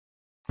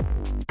Yo,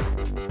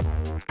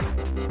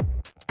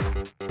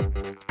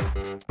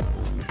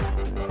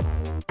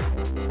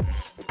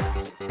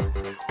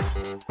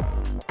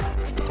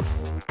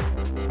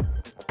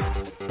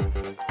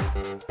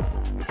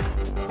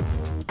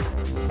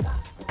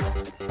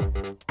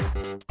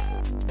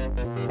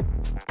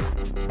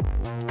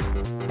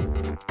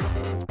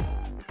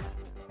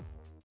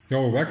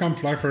 welcome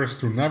Flyffers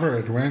to another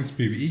advanced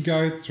PvE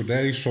guide,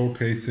 today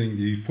showcasing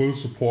the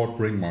Fullsupport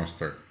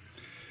Ringmaster.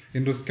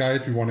 In this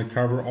guide we want to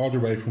cover all the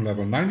way from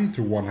level 90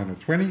 to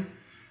 120.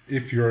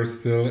 If you're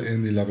still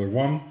in the level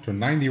 1 to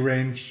 90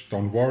 range,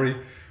 don't worry,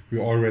 we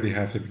already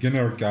have a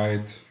beginner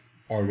guide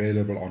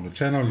available on the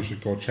channel. You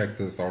should go check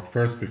this out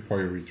first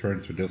before you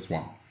return to this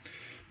one.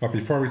 But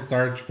before we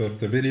start with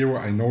the video,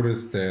 I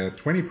noticed that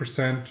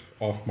 20%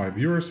 of my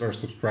viewers are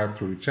subscribed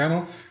to the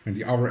channel and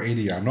the other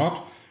 80 are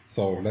not.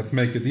 So let's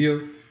make a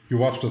deal. You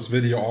watch this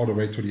video all the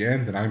way to the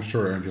end and I'm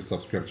sure earn your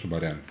subscription by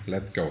then.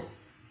 Let's go.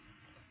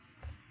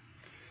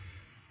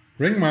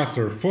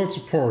 Ringmaster, full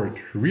support,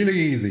 really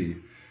easy.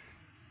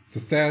 The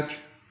stat,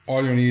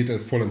 all you need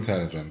is full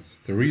intelligence.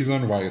 The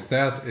reason why is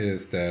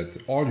that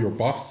all your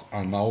buffs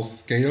are now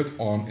scaled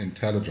on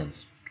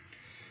intelligence.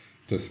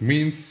 This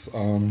means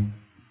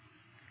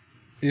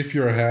if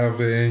you're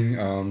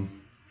having,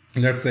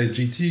 let's say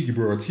GT,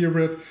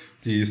 Geburt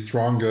the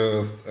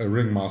strongest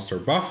Ringmaster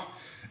buff,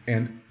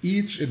 and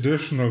each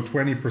additional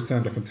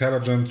 20% of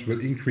intelligence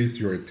will increase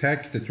your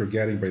attack that you're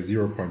getting by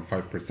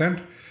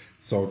 0.5%.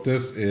 So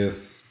this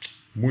is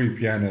muy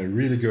bien,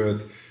 really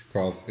good,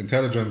 because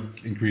intelligence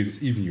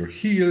increases even your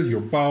heal,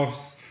 your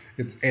buffs,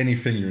 it's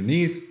anything you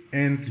need,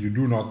 and you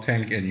do not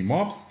tank any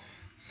mobs,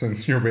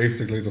 since you're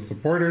basically the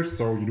supporters,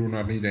 so you do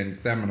not need any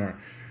stamina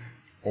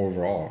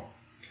overall.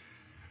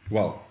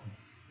 Well,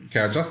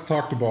 okay, I just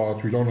talked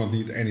about we do not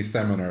need any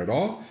stamina at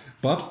all.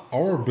 But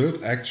our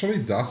build actually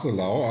does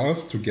allow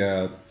us to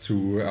get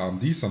to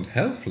decent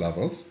health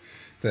levels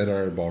that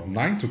are about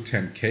 9 to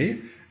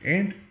 10k,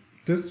 and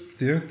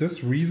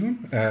this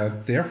reason,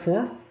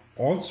 therefore,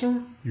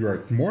 also you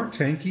are more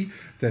tanky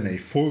than a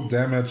full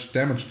damage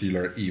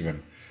dealer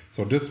even.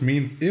 So this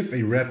means if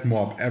a red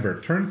mob ever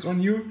turns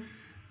on you,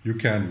 you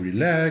can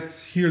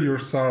relax, heal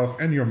yourself,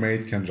 and your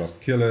mate can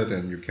just kill it,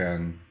 and you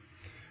can,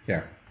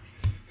 yeah,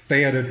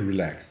 stay at it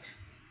relaxed.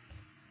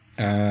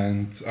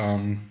 And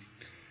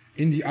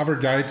in the other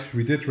guide,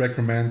 we did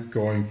recommend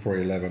going for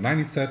a level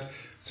 90 set.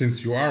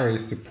 Since you are a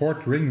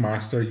support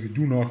ringmaster, you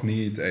do not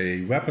need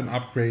a weapon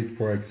upgrade,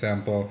 for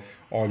example.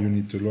 All you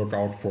need to look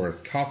out for is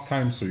cast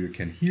time, so you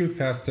can heal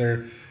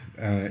faster.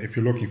 If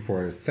you're looking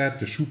for a set,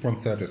 the Shoopon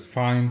set is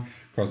fine,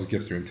 because it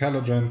gives you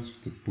intelligence,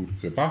 this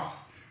boosts your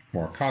buffs,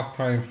 more cast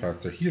time,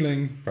 faster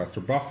healing,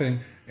 faster buffing,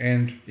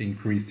 and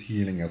increased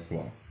healing as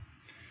well.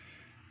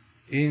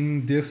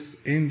 In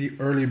the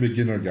early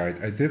beginner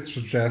guide, I did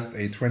suggest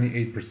a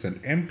 28%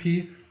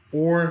 MP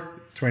or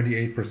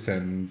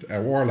 28%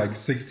 or like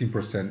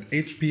 16%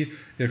 HP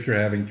if you're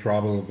having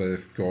trouble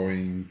with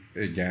going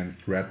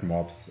against red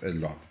mobs a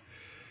lot.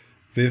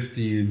 With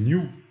the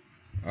new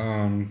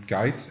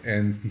guide,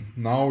 and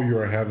now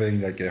you're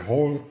having like a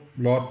whole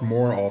lot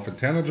more of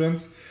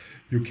intelligence,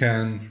 you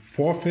can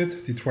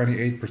forfeit the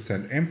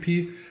 28%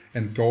 MP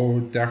and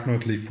go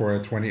definitely for a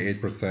 28%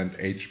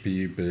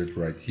 HP build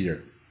right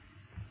here.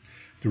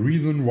 The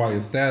reason why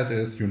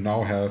is you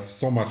now have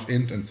so much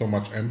int and so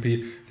much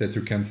MP that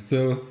you can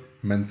still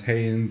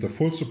maintain the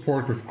full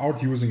support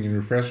without using a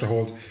refresher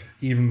hold,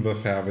 even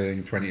with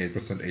having 28%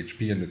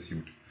 HP in the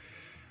suit.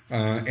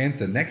 And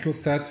the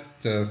necklace set,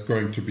 that's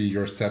going to be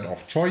your set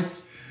of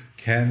choice,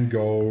 can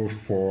go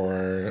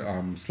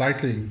for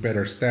slightly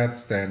better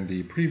stats than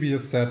the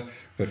previous set,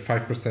 with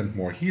 5%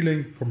 more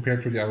healing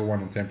compared to the other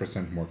one and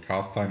 10% more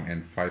cast time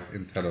and 5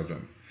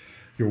 intelligence.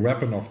 Your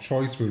weapon of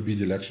choice will be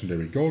the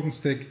legendary golden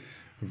stick,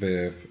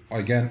 with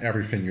again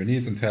everything you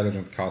need,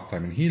 intelligence, cast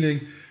time and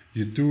healing.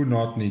 You do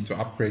not need to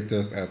upgrade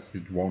this as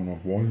it will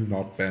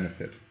not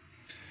benefit.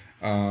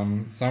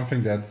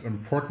 Something that's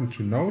important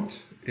to note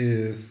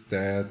is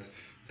that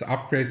the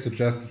upgrade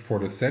suggested for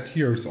the set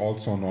here is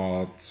also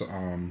not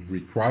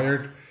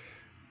required.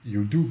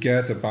 You do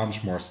get a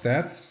bunch more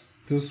stats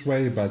this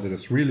way, but it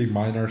is really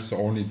minor, so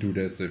only do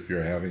this if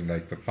you're having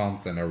like the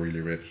funds and are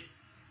really rich.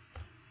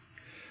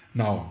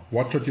 Now,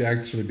 what should you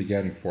actually be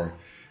getting for?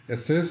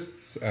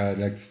 Assists,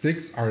 like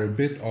sticks, are a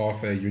bit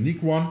of a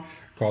unique one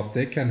because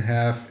they can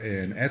have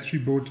an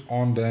attribute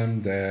on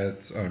them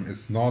that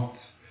is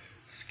not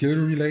skill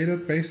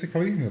related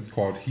basically. It's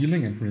called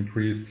healing and can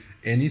increase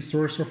any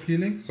source of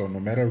healing, so no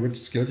matter which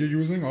skill you're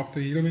using of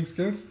the healing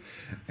skills.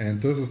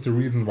 And this is the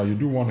reason why you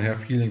do want to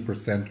have healing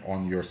percent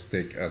on your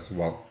stick as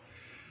well.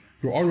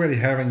 You're already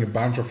having a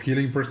bunch of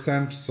healing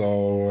percent,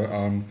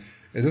 so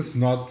it is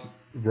not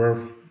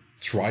worth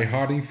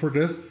try-harding for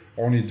this.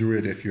 Only do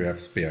it if you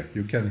have spare.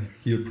 You can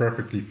heal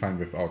perfectly fine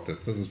without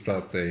this. This is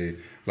just a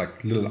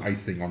like little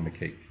icing on the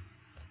cake.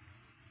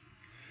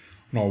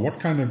 Now, what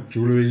kind of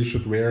jewelry you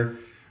should wear?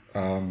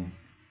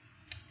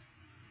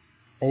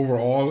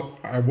 Overall,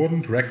 I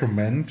wouldn't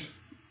recommend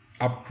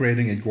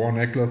upgrading a gore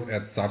necklace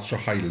at such a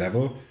high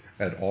level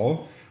at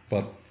all.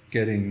 But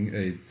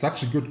getting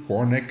such a good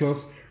core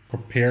necklace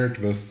compared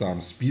with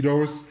some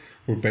speedos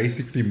will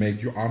basically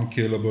make you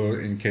unkillable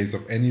in case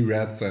of any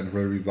rats and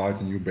will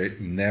result in you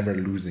never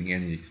losing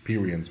any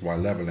experience while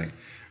leveling.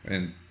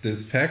 And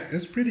this fact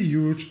is pretty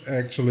huge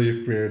actually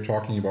if we're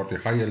talking about the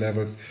higher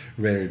levels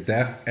where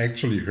death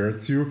actually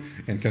hurts you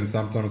and can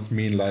sometimes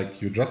mean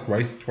like you just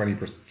wasted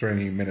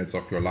 20 minutes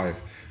of your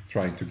life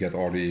trying to get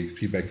all the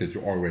XP back that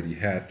you already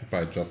had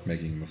by just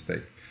making a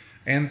mistake.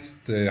 And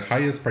the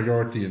highest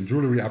priority in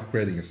jewelry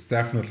upgrading is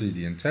definitely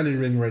the Intelli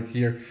ring right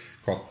here,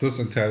 because this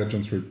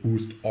intelligence will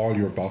boost all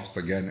your buffs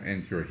again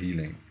and your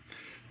healing.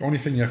 The only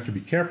thing you have to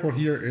be careful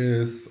here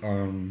is,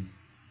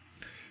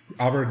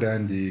 other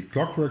than the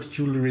Clockwork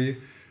jewelry,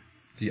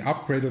 the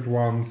upgraded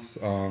ones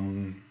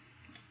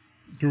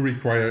do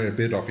require a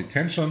bit of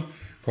attention,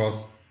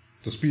 because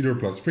the speeder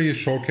 +3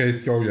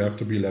 showcase, you have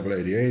to be level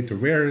 88 to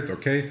wear it,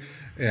 okay?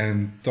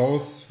 And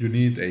those, you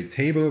need a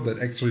table that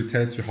actually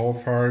tells you how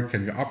far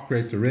can you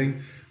upgrade the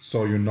ring,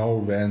 so you know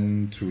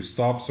when to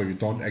stop, so you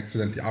don't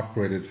accidentally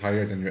upgrade it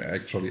higher than you're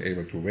actually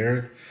able to wear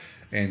it.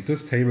 And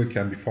this table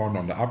can be found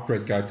on the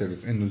upgrade guide that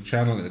is in the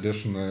channel.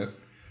 Additional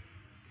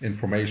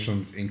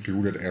informations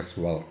included as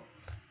well.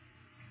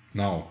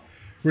 Now,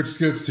 which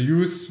skills to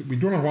use? We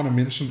do not want to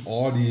mention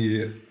all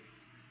the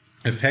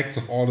effects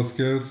of all the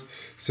skills,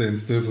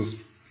 since this is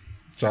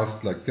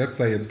just like, let's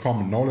say it's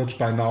common knowledge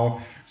by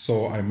now.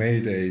 So I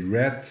made a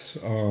red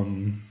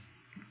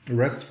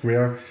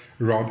square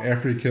around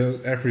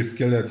every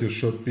skill that you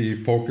should be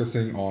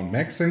focusing on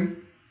maxing.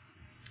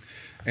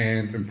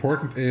 And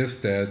important is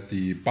that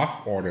the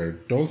buff order,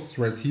 those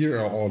right here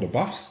are all the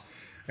buffs,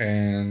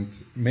 and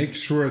make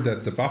sure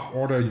that the buff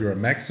order you're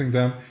maxing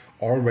them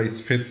always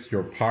fits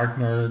your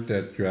partner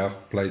that you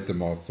have played the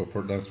most. So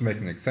for let's make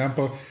an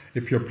example,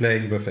 if you're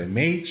playing with a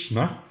mage,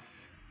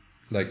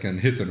 like an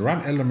hit and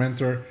run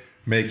elementer,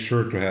 make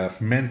sure to have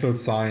mental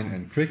sign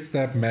and quick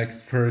step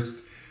maxed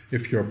first.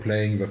 If you're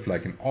playing with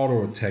like an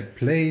auto attack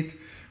plate,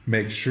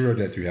 make sure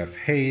that you have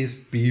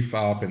haste, beef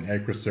up and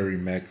accuracy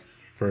maxed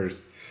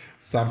first.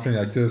 Something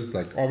like this,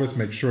 like always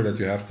make sure that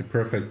you have the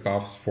perfect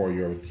buffs for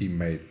your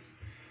teammates.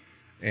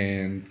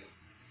 And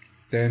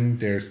then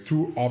there's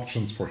two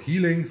options for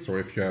healing. So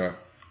if you're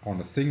on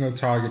a single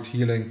target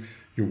healing,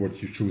 you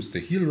choose the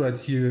heal right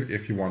here.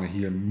 If you want to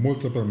heal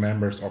multiple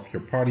members of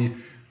your party,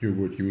 you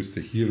would use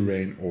the heal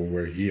rain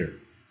over here.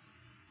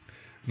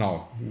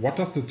 Now, what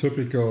does the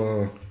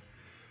typical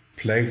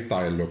play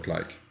style look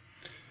like?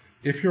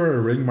 If you're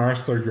a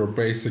ringmaster, you're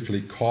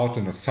basically caught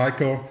in a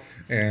cycle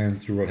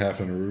and you will have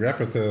a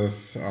repetitive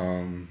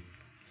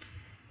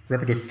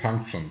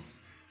functions.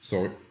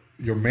 So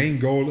your main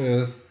goal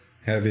is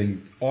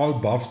having all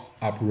buffs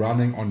up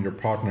running on your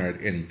partner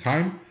at any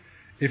time.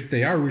 If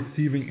they are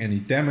receiving any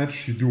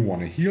damage, you do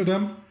want to heal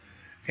them.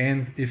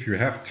 And if you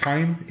have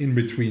time in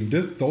between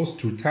those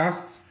two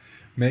tasks,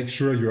 make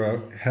sure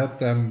you help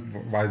them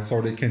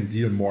so they can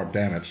deal more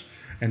damage.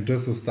 And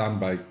this is done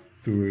by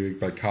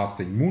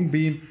casting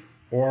Moonbeam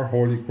or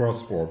Holy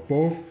Cross or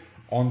both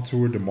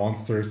onto the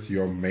monsters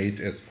your mate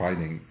is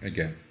fighting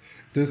against.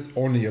 This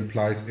only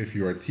applies if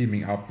you are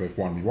teaming up with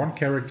 1v1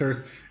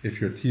 characters.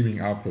 If you're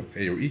teaming up with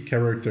AoE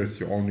characters,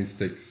 you only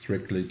stick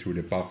strictly to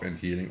the buff and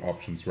healing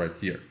options right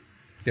here.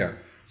 Yeah,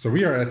 so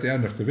we are at the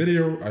end of the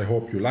video. I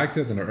hope you liked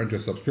it and are earned your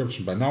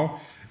subscription by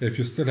now. If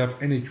you still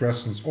have any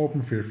questions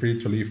open, feel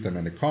free to leave them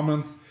in the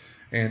comments.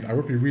 And I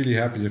would be really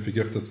happy if you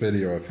give this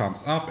video a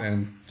thumbs up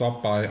and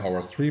stop by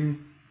our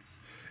streams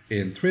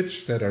in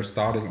Twitch that are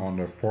starting on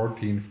the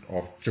 14th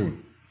of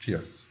June.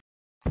 Cheers.